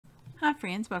Hi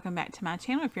friends, welcome back to my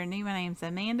channel. If you're new, my name's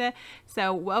Amanda.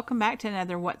 So welcome back to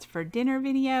another What's for Dinner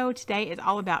video. Today is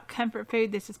all about comfort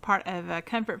food. This is part of a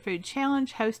comfort food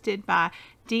challenge hosted by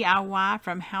DIY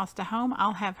from House to Home.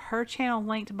 I'll have her channel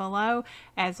linked below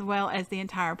as well as the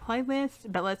entire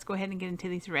playlist, but let's go ahead and get into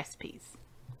these recipes.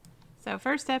 So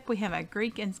first up we have a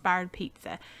Greek inspired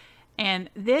pizza.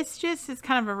 And this just is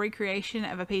kind of a recreation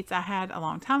of a pizza I had a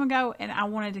long time ago, and I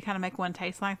wanted to kind of make one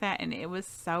taste like that, and it was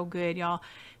so good, y'all.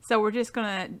 So we're just going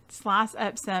to slice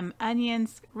up some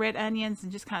onions, red onions,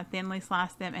 and just kind of thinly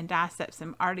slice them and dice up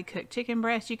some already cooked chicken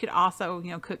breasts. You could also,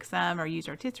 cook some or use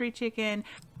rotisserie chicken,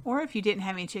 or if you didn't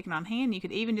have any chicken on hand, you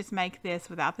could even just make this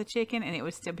without the chicken and it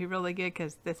would still be really good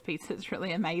because this pizza is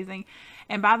really amazing.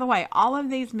 And by the way, all of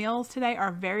these meals today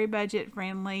are very budget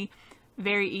friendly,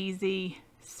 very easy,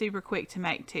 super quick to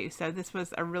make too. So this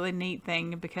was a really neat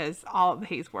thing because all of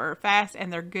these were fast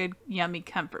and they're good, yummy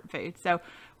comfort food. So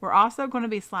we're also going to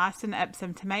be slicing up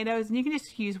some tomatoes, and you can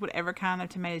just use whatever kind of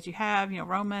tomatoes you have,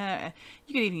 Roma,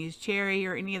 you could even use cherry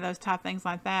or any of those type things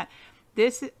like that.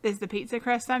 This is the pizza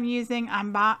crust I'm using.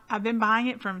 I've been buying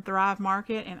it from Thrive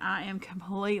Market, and I am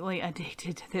completely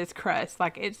addicted to this crust.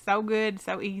 Like, it's so good,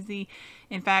 so easy.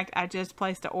 In fact, I just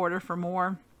placed an order for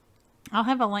more. I'll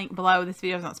have a link below. This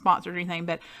video is not sponsored or anything,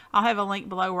 but I'll have a link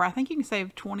below where I think you can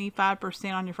save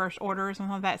 25% on your first order or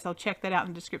something like that. So check that out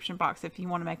in the description box if you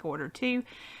want to make an order too.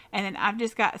 And then I've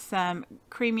just got some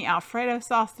creamy Alfredo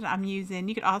sauce that I'm using.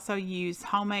 You could also use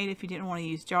homemade if you didn't want to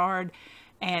use jarred.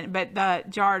 But the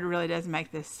jarred really does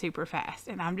make this super fast.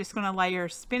 And I'm just going to layer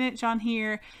spinach on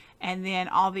here, and then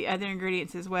all the other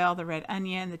ingredients as well: the red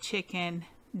onion, the chicken,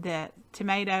 the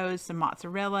tomatoes, some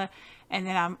mozzarella, and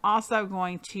then I'm also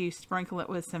going to sprinkle it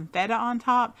with some feta on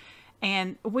top.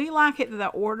 And we like it the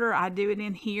order I do it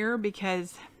in here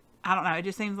because, I don't know, it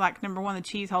just seems like, number one, the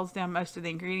cheese holds down most of the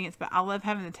ingredients, but I love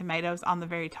having the tomatoes on the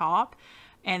very top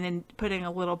and then putting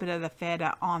a little bit of the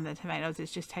feta on the tomatoes. It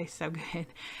just tastes so good.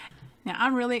 Now,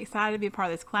 I'm really excited to be a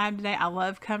part of this collab today. I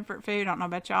love comfort food. I don't know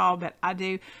about y'all, but I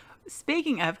do.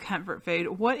 Speaking of comfort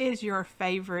food, what is your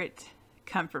favorite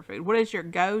comfort food? What is your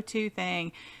go-to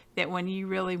thing that when you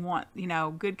really want,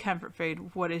 good comfort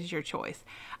food, what is your choice?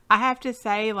 I have to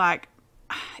say, like,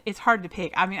 it's hard to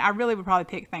pick. I mean, I really would probably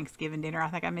pick Thanksgiving dinner. I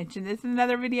think I mentioned this in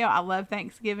another video. I love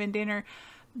Thanksgiving dinner,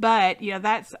 but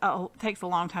that's takes a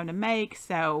long time to make.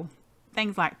 So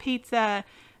things like pizza,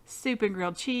 soup and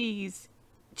grilled cheese,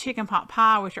 chicken pot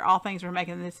pie, which are all things we're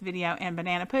making in this video, and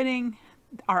banana pudding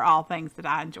are all things that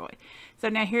I enjoy. So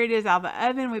now here it is out of the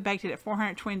oven. We baked it at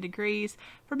 420 degrees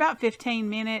for about 15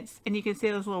 minutes, and you can see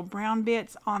those little brown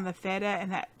bits on the feta, and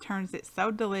that turns it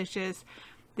so delicious.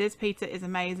 This pizza is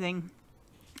amazing.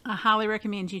 I highly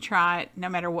recommend you try it no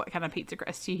matter what kind of pizza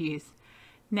crust you use.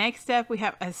 Next up, we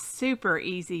have a super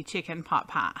easy chicken pot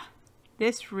pie.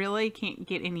 This really can't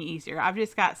get any easier. I've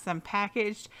just got some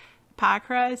packaged pie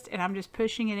crust, and I'm just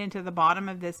pushing it into the bottom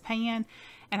of this pan,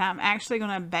 and I'm actually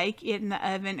going to bake it in the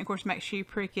oven. Of course, make sure you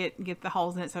prick it and get the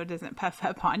holes in it so it doesn't puff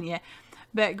up on you,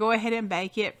 but go ahead and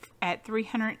bake it at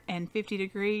 350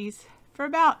 degrees for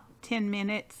about 10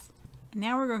 minutes.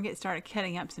 Now we're going to get started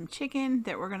cutting up some chicken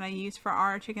that we're going to use for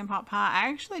our chicken pot pie. I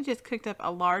actually just cooked up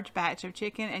a large batch of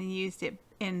chicken and used it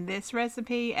in this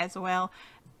recipe as well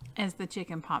as the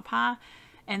chicken pot pie.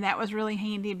 And that was really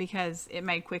handy because it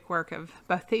made quick work of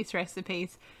both these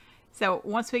recipes. So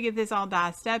once we get this all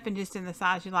diced up and just in the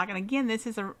size you like, and again, this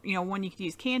is a one you could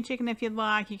use canned chicken if you'd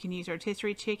like. You can use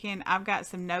rotisserie chicken. I've got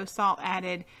some no salt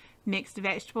added mixed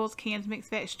vegetables, canned mixed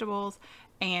vegetables,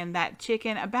 and that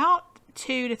chicken, about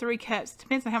 2 to 3 cups,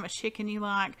 depends on how much chicken you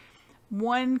like.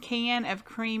 1 can of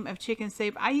cream of chicken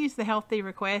soup. I use the Healthy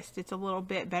Request. It's a little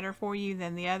bit better for you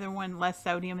than the other one, less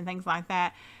sodium and things like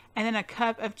that. And then a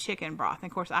cup of chicken broth.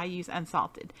 And of course, I use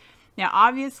unsalted. Now,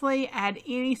 obviously, add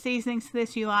any seasonings to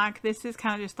this you like. This is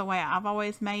kind of just the way I've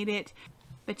always made it.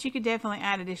 But you could definitely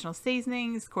add additional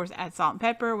seasonings. Of course, add salt and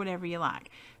pepper, whatever you like.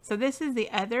 So this is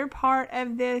the other part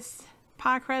of this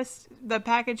pie crust. The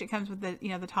package, it comes with the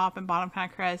the top and bottom kind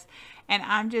of crust, and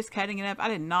I'm just cutting it up. I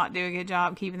did not do a good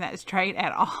job keeping that straight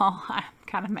at all. I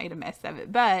kind of made a mess of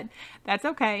it, but that's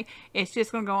okay. It's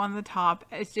just going to go on the top.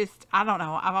 It's just, I don't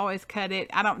know, I've always cut it.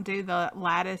 I don't do the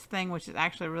lattice thing, which is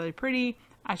actually really pretty.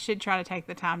 I should try to take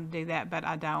the time to do that, but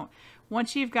I don't.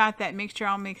 Once you've got that mixture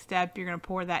all mixed up, you're going to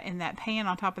pour that in that pan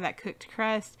on top of that cooked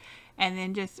crust, and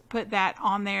then just put that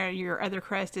on there. Your other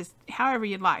crust is however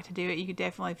you'd like to do it. You could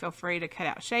definitely feel free to cut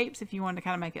out shapes if you want to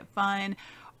kind of make it fun,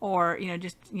 or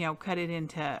just cut it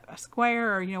into a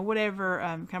square, or whatever,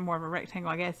 kind of more of a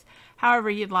rectangle, I guess. However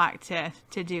you'd like to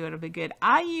do it'll be good.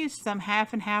 I used some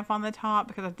half and half on the top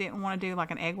because I didn't want to do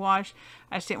like an egg wash.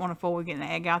 I just didn't want to fool with getting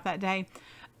the egg out that day.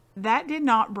 that did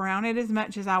not brown it as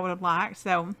much as I would have liked.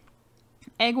 So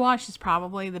egg wash is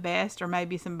probably the best, or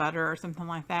maybe some butter or something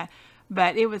like that.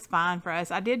 But it was fine for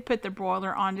us. I did put the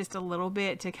broiler on just a little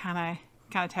bit to kind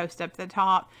of toast up the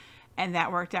top, and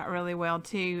that worked out really well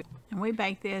too. And we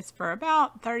baked this for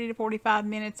about 30 to 45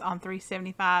 minutes on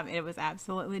 375. It was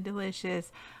absolutely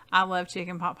delicious. I love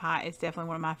chicken pot pie. It's definitely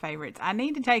one of my favorites. I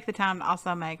need to take the time to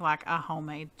also make like a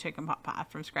homemade chicken pot pie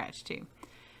from scratch too.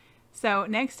 So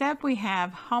next up we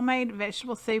have homemade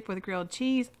vegetable soup with grilled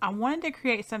cheese. I wanted to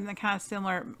create something kind of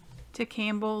similar to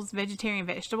Campbell's vegetarian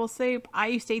vegetable soup. I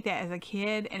used to eat that as a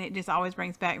kid, and it just always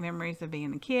brings back memories of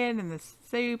being a kid and the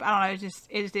soup. I don't know,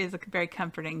 it just is a very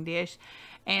comforting dish.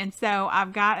 And so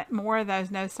I've got more of those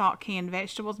no salt canned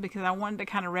vegetables because I wanted to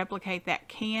kind of replicate that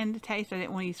canned taste. I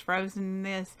didn't want to use frozen in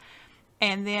this.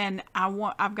 And then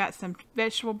I've got some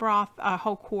vegetable broth, a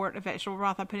whole quart of vegetable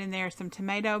broth I put in there, some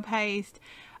tomato paste.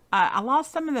 I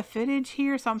lost some of the footage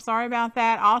here, so I'm sorry about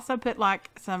that. I also put like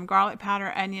some garlic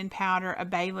powder, onion powder, a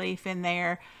bay leaf in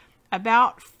there,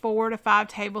 about 4 to 5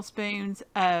 tablespoons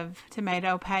of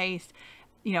tomato paste,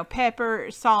 you know, pepper,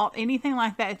 salt, anything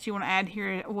like that you want to add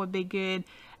here would be good.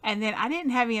 And then I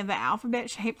didn't have any of the alphabet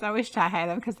shapes. I wished I had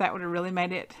them because that would have really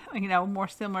made it, you know, more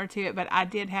similar to it. But I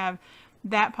did have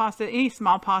that pasta. Any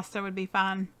small pasta would be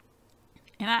fine.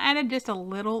 And I added just a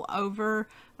little over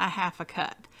a half a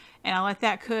cup. And I let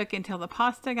that cook until the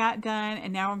pasta got done.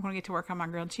 And now I'm going to get to work on my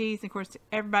grilled cheese. Of course,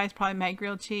 everybody's probably made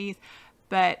grilled cheese,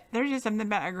 but there's just something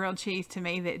about a grilled cheese to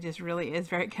me that just really is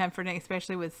very comforting,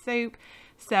 especially with soup.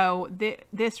 So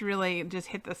this really just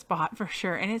hit the spot for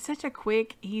sure. And it's such a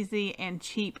quick, easy, and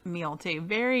cheap meal too.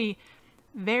 Very,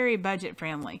 very budget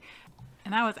friendly.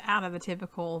 And I was out of the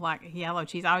typical like yellow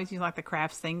cheese. I always use like the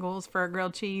Kraft singles for a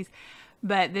grilled cheese.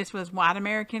 But this was white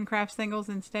American Kraft singles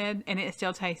instead, and it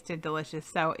still tasted delicious.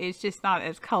 So it's just not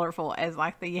as colorful as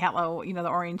like the yellow, you know, the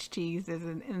orange cheese is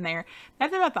in there.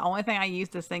 That's about the only thing I use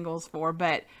the singles for.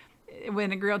 But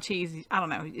when a grilled cheese, I don't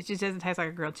know, it just doesn't taste like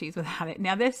a grilled cheese without it.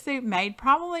 Now this soup made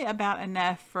probably about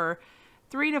enough for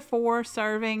 3 to 4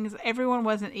 servings. Everyone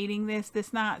wasn't eating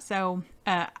this night, so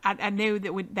I knew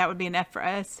that would be enough for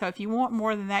us. So if you want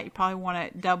more than that, you probably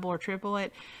want to double or triple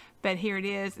it. But here it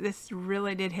is. This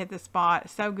really did hit the spot.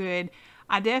 So good.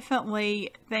 I definitely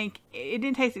think it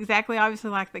didn't taste exactly obviously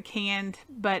like the canned,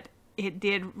 but it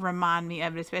did remind me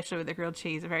of it, especially with the grilled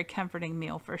cheese. A very comforting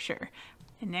meal for sure.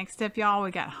 And next up, y'all,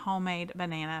 we got homemade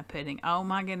banana pudding. Oh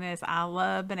my goodness, I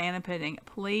love banana pudding.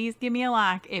 Please give me a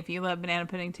like if you love banana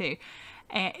pudding too.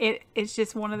 And it's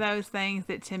just one of those things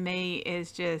that to me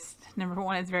is just, number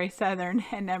one, it's very southern,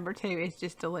 and number two, it's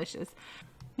just delicious.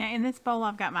 Now in this bowl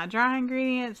I've got my dry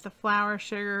ingredients, the flour,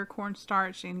 sugar,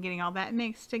 cornstarch, and getting all that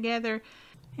mixed together.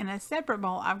 In a separate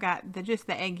bowl I've got just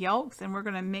the egg yolks, and we're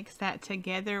going to mix that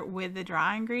together with the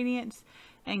dry ingredients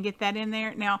and get that in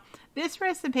there. Now this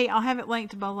recipe, I'll have it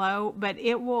linked below, but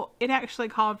it actually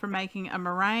called for making a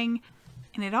meringue,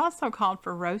 and it also called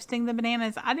for roasting the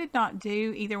bananas. I did not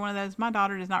do either one of those. My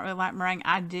daughter does not really like meringue.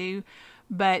 I do.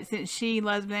 But since she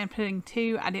loves banana pudding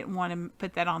too, I didn't want to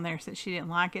put that on there since she didn't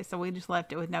like it. So we just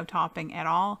left it with no topping at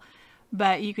all.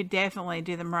 But you could definitely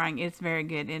do the meringue. It's very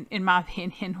good in my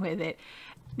opinion with it.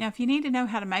 Now, if you need to know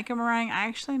how to make a meringue, I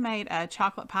actually made a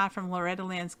chocolate pie from Loretta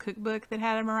Lynn's cookbook that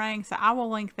had a meringue. So I will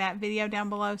link that video down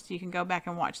below so you can go back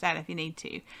and watch that if you need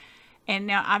to. And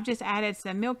now I've just added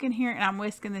some milk in here, and I'm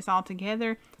whisking this all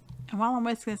together. And while I'm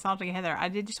whisking this all together, I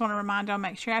did just want to remind y'all,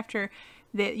 make sure after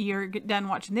that you're done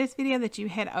watching this video that you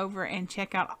head over and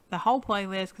check out the whole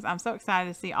playlist, because I'm so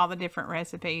excited to see all the different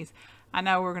recipes. I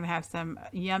know we're going to have some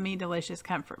yummy, delicious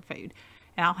comfort food,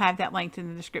 and I'll have that linked in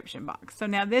the description box. So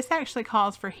now this actually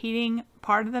calls for heating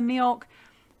part of the milk,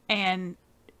 and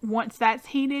once that's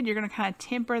heated, you're going to kind of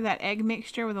temper that egg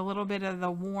mixture with a little bit of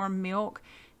the warm milk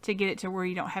to get it to where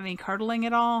you don't have any curdling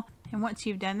at all. And once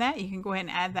you've done that, you can go ahead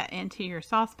and add that into your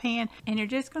saucepan, and you're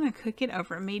just going to cook it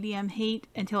over medium heat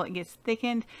until it gets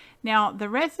thickened. Now the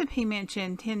recipe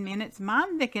mentioned 10 minutes.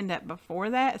 Mine thickened up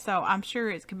before that, so I'm sure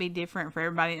it could be different for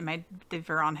everybody. It may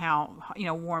differ on how, you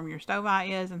know, warm your stove eye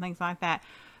is and things like that.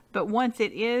 But once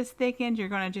it is thickened, you're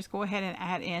going to just go ahead and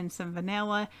add in some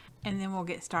vanilla, and then we'll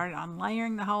get started on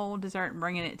layering the whole dessert and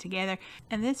bringing it together.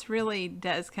 And this really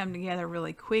does come together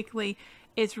really quickly.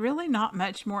 It's really not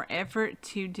much more effort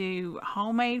to do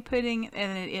homemade pudding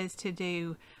than it is to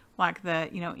do like the,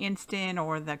 you know, instant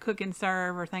or the cook and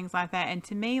serve or things like that. And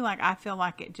to me, like, I feel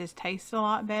like it just tastes a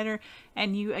lot better.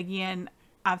 And you, again,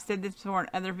 I've said this before in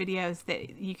other videos,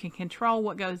 that you can control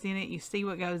what goes in it. You see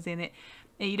what goes in it.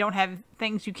 And you don't have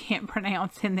things you can't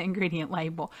pronounce in the ingredient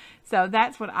label. So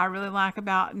that's what I really like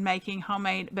about making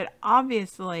homemade. But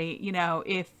obviously, you know,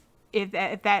 if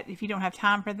if you don't have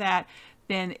time for that,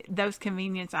 then those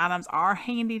convenience items are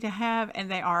handy to have, and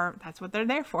that's what they're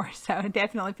there for. So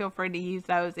definitely feel free to use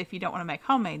those if you don't want to make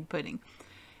homemade pudding.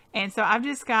 And so I've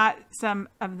just got some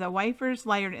of the wafers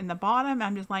layered in the bottom.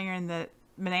 I'm just layering the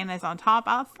bananas on top.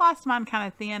 I'll slice mine kind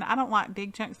of thin. I don't like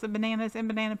big chunks of bananas in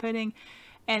banana pudding.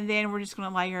 And then we're just going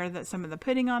to layer some of the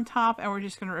pudding on top, and we're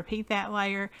just going to repeat that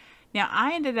layer. Now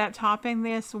I ended up topping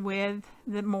this with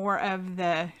more of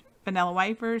the vanilla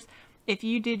wafers. If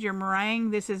you did your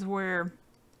meringue, this is where,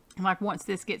 like, once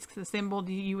this gets assembled,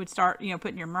 you would start,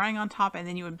 putting your meringue on top, and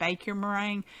then you would bake your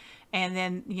meringue, and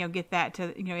then, get that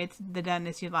to, it's the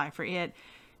doneness you'd like for it.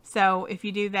 So if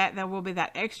you do that, there will be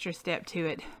that extra step to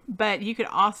it. But you could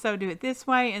also do it this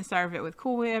way and serve it with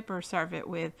Cool Whip, or serve it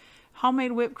with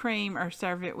homemade whipped cream, or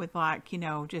serve it with, like,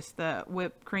 just the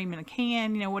whipped cream in a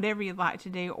can, whatever you'd like to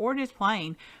do, or just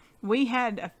plain. We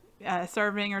had a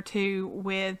serving or two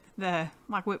with the,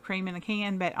 like, whipped cream in a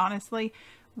can, but honestly,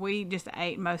 we just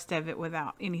ate most of it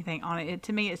without anything on it.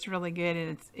 To me, it's really good,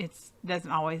 and it's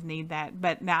doesn't always need that.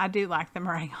 But now I do like the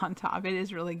meringue on top. It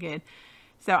is really good.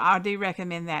 So I do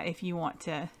recommend that if you want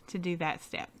to do that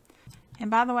step.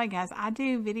 And by the way, guys, I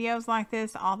do videos like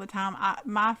this all the time.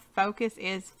 My focus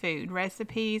is food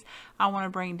recipes. I want to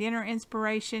bring dinner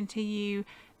inspiration to you,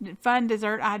 fun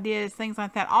dessert ideas, things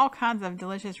like that, all kinds of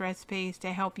delicious recipes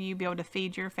to help you be able to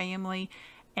feed your family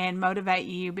and motivate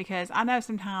you, because I know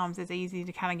sometimes it's easy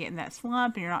to kind of get in that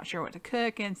slump and you're not sure what to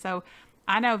cook. And so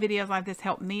I know videos like this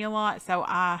help me a lot, so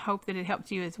I hope that it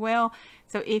helps you as well.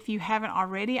 So if you haven't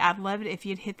already, I'd love it if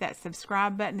you'd hit that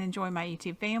subscribe button and join my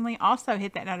YouTube family. Also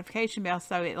hit that notification bell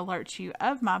so it alerts you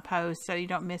of my posts, so you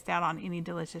don't miss out on any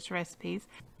delicious recipes.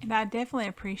 And I definitely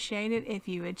appreciate it if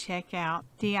you would check out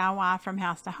DIY from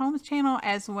House to Homes channel,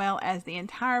 as well as the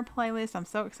entire playlist. I'm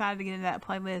so excited to get into that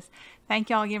playlist.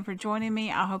 Thank y'all again for joining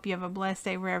me. I hope you have a blessed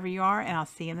day wherever you are, and I'll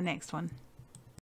see you in the next one.